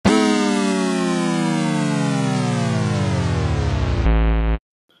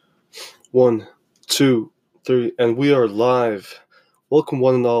One, two, three, and we are live. Welcome,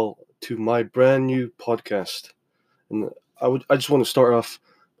 one and all, to my brand new podcast. And I just want to start off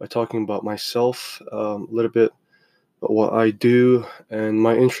by talking about myself, a little bit about what I do and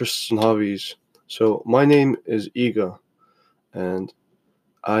my interests and hobbies. So, my name is Iga, and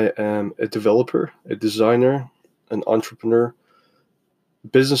I am a developer, a designer, an entrepreneur,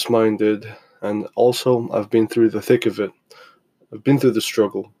 business minded, and also I've been through the thick of it. I've been through the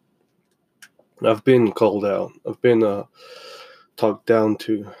struggle. I've been called out. I've been talked down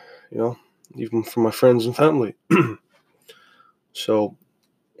to, even from my friends and family. So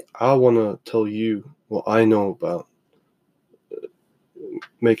I want to tell you what I know about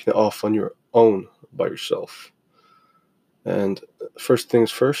making it off on your own by yourself. And first things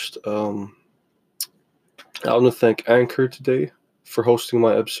first, I want to thank Anchor today for hosting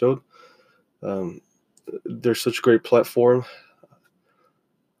my episode. Um, they're such a great platform.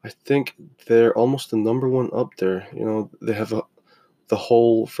 I think they're almost the number one up there. They have the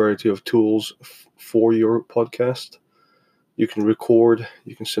whole variety of tools for your podcast. You can record,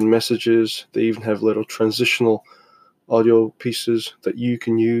 you can send messages. They even have little transitional audio pieces that you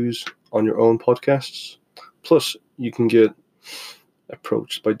can use on your own podcasts. Plus, you can get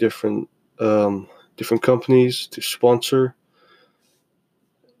approached by different companies to sponsor,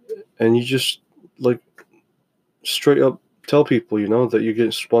 and you just like straight up tell people, that you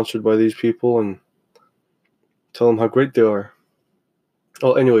get sponsored by these people and tell them how great they are.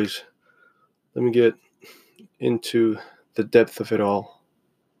 Oh, anyways, let me get into the depth of it all.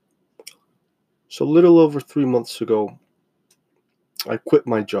 So, a little over 3 months ago, I quit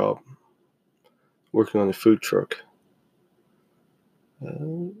my job working on a food truck.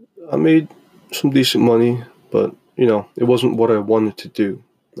 I made some decent money, but it wasn't what I wanted to do.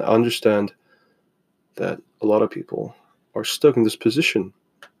 I understand that a lot of people are stuck in this position.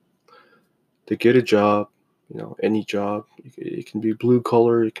 They get a job, any job. It can be blue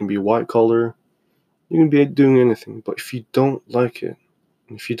collar, it can be white collar. You can be doing anything, but if you don't like it,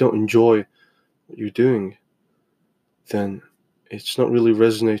 if you don't enjoy what you're doing, then it's not really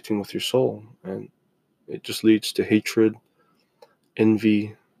resonating with your soul, and it just leads to hatred,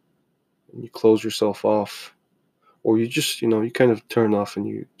 envy, and you close yourself off, or you just, you kind of turn off and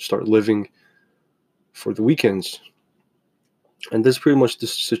you start living for the weekends. And that's pretty much the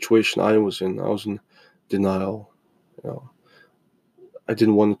situation I was in. I was in denial. I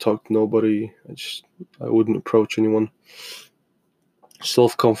didn't want to talk to nobody. I wouldn't approach anyone.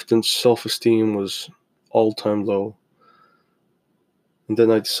 Self-confidence, self-esteem was all-time low. And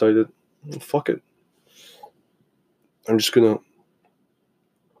then I decided, fuck it. I'm just gonna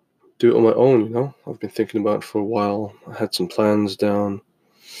do it on my own, I've been thinking about it for a while. I had some plans down,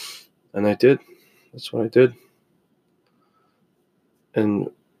 and I did. That's what I did. And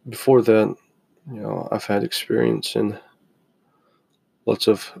before that, I've had experience in lots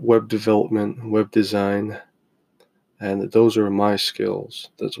of web development, web design, and those are my skills.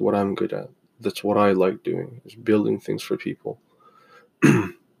 That's what I'm good at. That's what I like doing, is building things for people.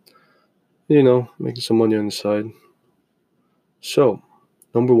 Making some money on the side. So,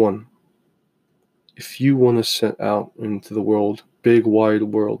 number one, if you want to set out into the world, big wide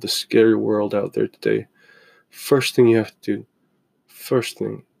world, the scary world out there today, first thing you have to do,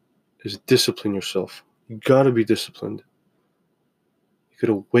 is discipline yourself. You gotta be disciplined. You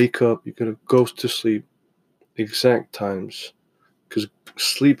gotta wake up, you gotta go to sleep exact times. Because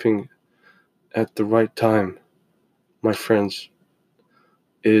sleeping at the right time, my friends,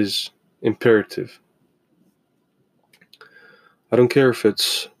 is imperative. I don't care if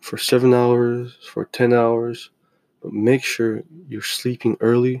it's for 7 hours, for 10 hours, but make sure you're sleeping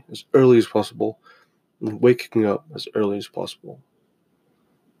as early as possible, and waking up as early as possible.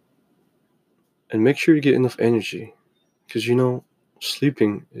 And make sure you get enough energy, because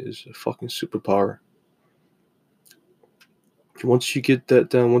sleeping is a fucking superpower. Once you get that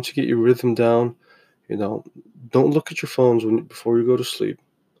down, once you get your rhythm down, don't look at your phones before you go to sleep.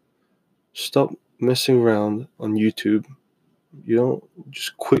 Stop messing around on YouTube.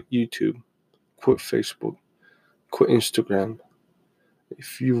 Just quit YouTube, quit Facebook, quit Instagram.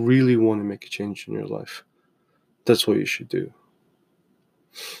 If you really want to make a change in your life, that's what you should do.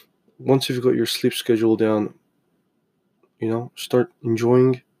 Once you've got your sleep schedule down, start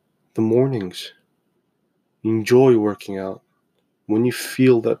enjoying the mornings. Enjoy working out. When you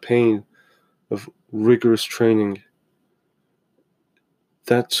feel that pain of rigorous training,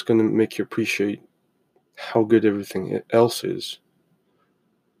 that's going to make you appreciate how good everything else is.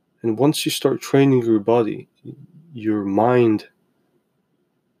 And once you start training your body, your mind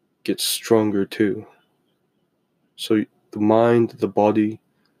gets stronger too. So the mind, the body,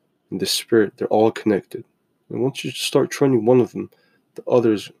 and the spirit, they're all connected. And once you start training one of them, the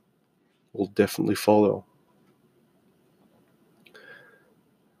others will definitely follow.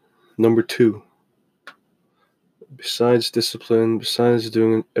 Number 2, besides discipline, besides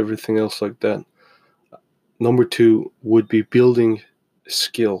doing everything else like that, number 2 would be building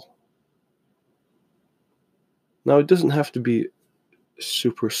skill. Now, it doesn't have to be a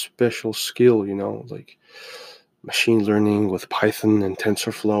super special skill, like machine learning with Python and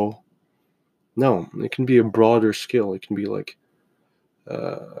TensorFlow. No, it can be a broader skill. It can be like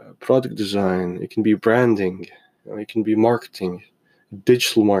product design. It can be branding. It can be marketing,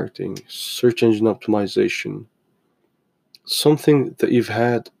 digital marketing, search engine optimization. Something that you've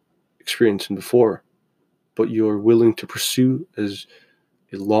had experience in before, but you're willing to pursue as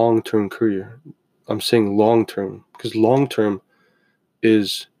a long-term career. I'm saying long-term because long-term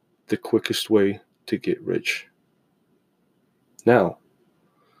is the quickest way to get rich. Now,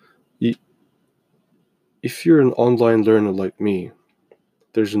 if you're an online learner like me,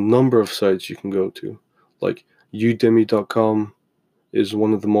 there's a number of sites you can go to, like udemy.com is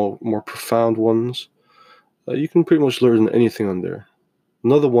one of the more profound ones. You can pretty much learn anything on there.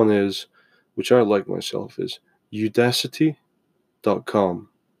 Another one is, which I like myself, is udacity.com.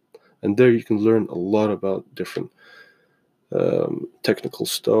 And there you can learn a lot about different technical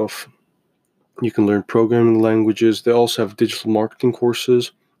stuff. You can learn programming languages. They also have digital marketing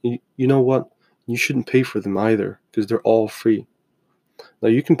courses. You know what? You shouldn't pay for them either because they're all free. Now,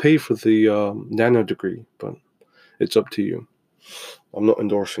 you can pay for the nano degree, but it's up to you. I'm not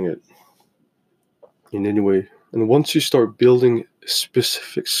endorsing it in any way. And once you start building a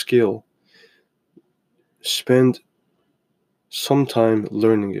specific skill, spend some time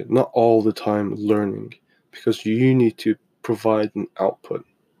learning it, not all the time learning, because you need to provide an output.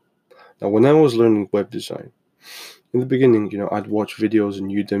 Now, when I was learning web design, in the beginning, I'd watch videos in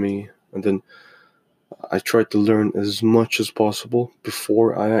Udemy, and then I tried to learn as much as possible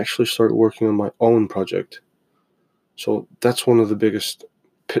before I actually started working on my own project. So that's one of the biggest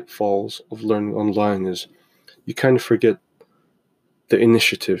pitfalls of learning online is you kind of forget the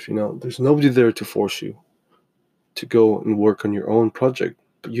initiative. There's nobody there to force you to go and work on your own project,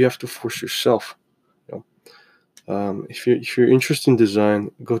 but you have to force yourself. If you're interested in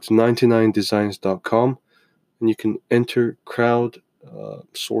design, go to 99designs.com and you can enter crowd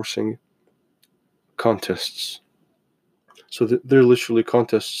sourcing contests. So they're literally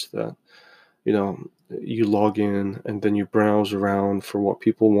contests that you log in and then you browse around for what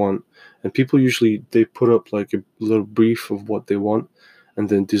people want, and people usually they put up like a little brief of what they want, and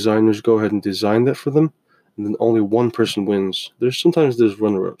then designers go ahead and design that for them, and then only one person wins. Sometimes there's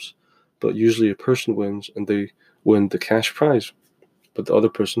runner-ups, but usually a person wins and they win the cash prize, but the other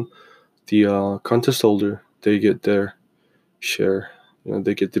person, the contest holder, they get their share.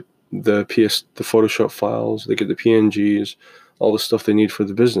 They get the Photoshop files, they get the PNGs, all the stuff they need for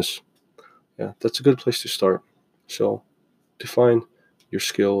the business. Yeah, that's a good place to start. So define your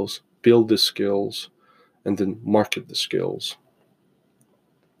skills, build the skills, and then market the skills.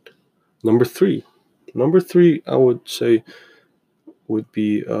 Number three, I would say, would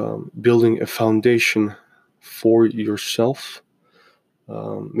be building a foundation for yourself,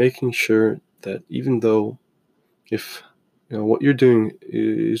 making sure that even though if what you're doing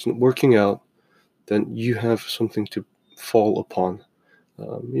isn't working out, then you have something to fall upon.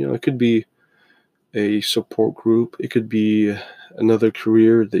 It could be a support group. It could be another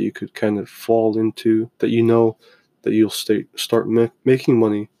career that you could kind of fall into, that that you'll start making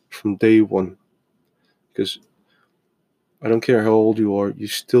money from day one. Because I don't care how old you are, you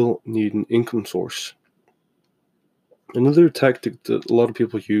still need an income source. Another tactic that a lot of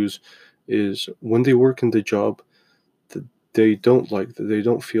people use is when they work in the job that they don't like, that they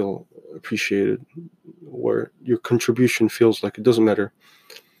don't feel appreciated, where your contribution feels like it doesn't matter.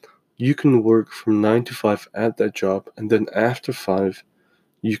 You can work from 9 to 5 at that job, and then after 5,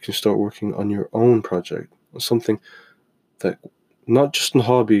 you can start working on your own project, something that, not just a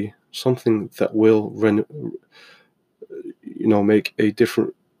hobby, something that will make a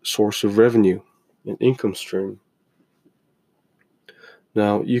different source of revenue, an income stream.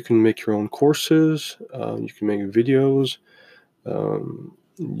 Now, you can make your own courses, you can make videos,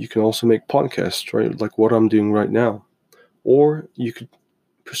 you can also make podcasts, right? Like what I'm doing right now. Or you could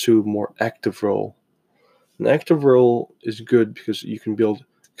pursue a more active role. An active role is good because you can build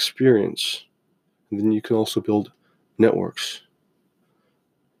experience, and then you can also build networks.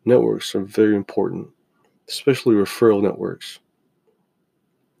 Networks are very important, especially referral networks.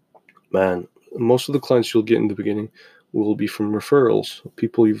 Man, most of the clients you'll get in the beginning will be from referrals,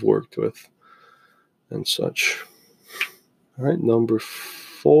 people you've worked with, and such. All right, number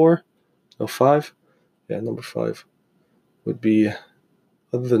 4 Now, number five would be,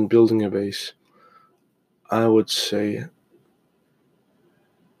 other than building a base, I would say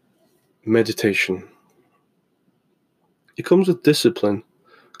meditation. It comes with discipline,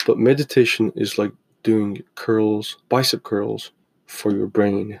 but meditation is like doing bicep curls for your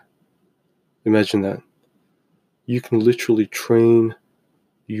brain. Imagine that. You can literally train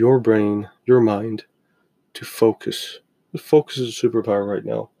your brain, your mind, to focus. Focus is a superpower right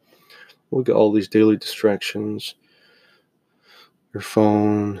now. Look at all these daily distractions, your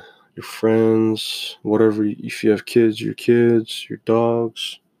phone, your friends, whatever. If you have kids, your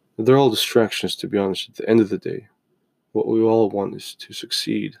dogs. They're all distractions, to be honest, at the end of the day. What we all want is to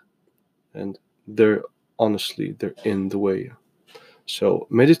succeed, and they're in the way. So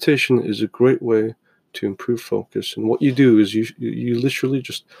meditation is a great way to improve focus. And what you do is you literally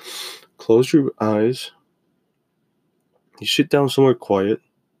just close your eyes, you sit down somewhere quiet,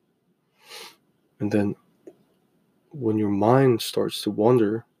 and then when your mind starts to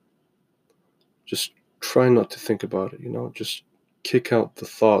wander, just try not to think about it, just kick out the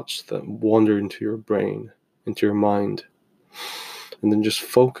thoughts that wander into your brain, into your mind, and then just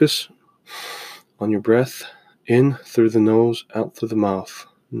focus on your breath, in through the nose, out through the mouth,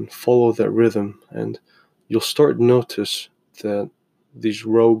 and follow that rhythm, and you'll start to notice that these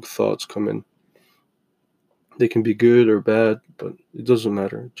rogue thoughts come in. They can be good or bad, but it doesn't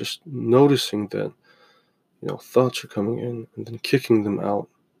matter. Just noticing that, thoughts are coming in and then kicking them out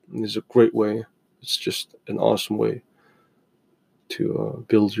is a great way. It's just an awesome way to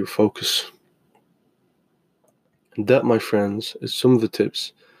build your focus. And that, my friends, is some of the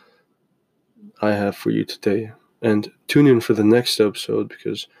tips I have for you today. And tune in for the next episode,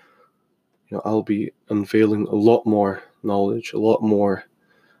 because I'll be unveiling a lot more knowledge, a lot more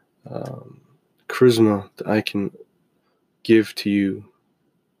charisma that I can give to you,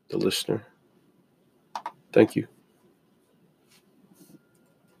 the listener. Thank you.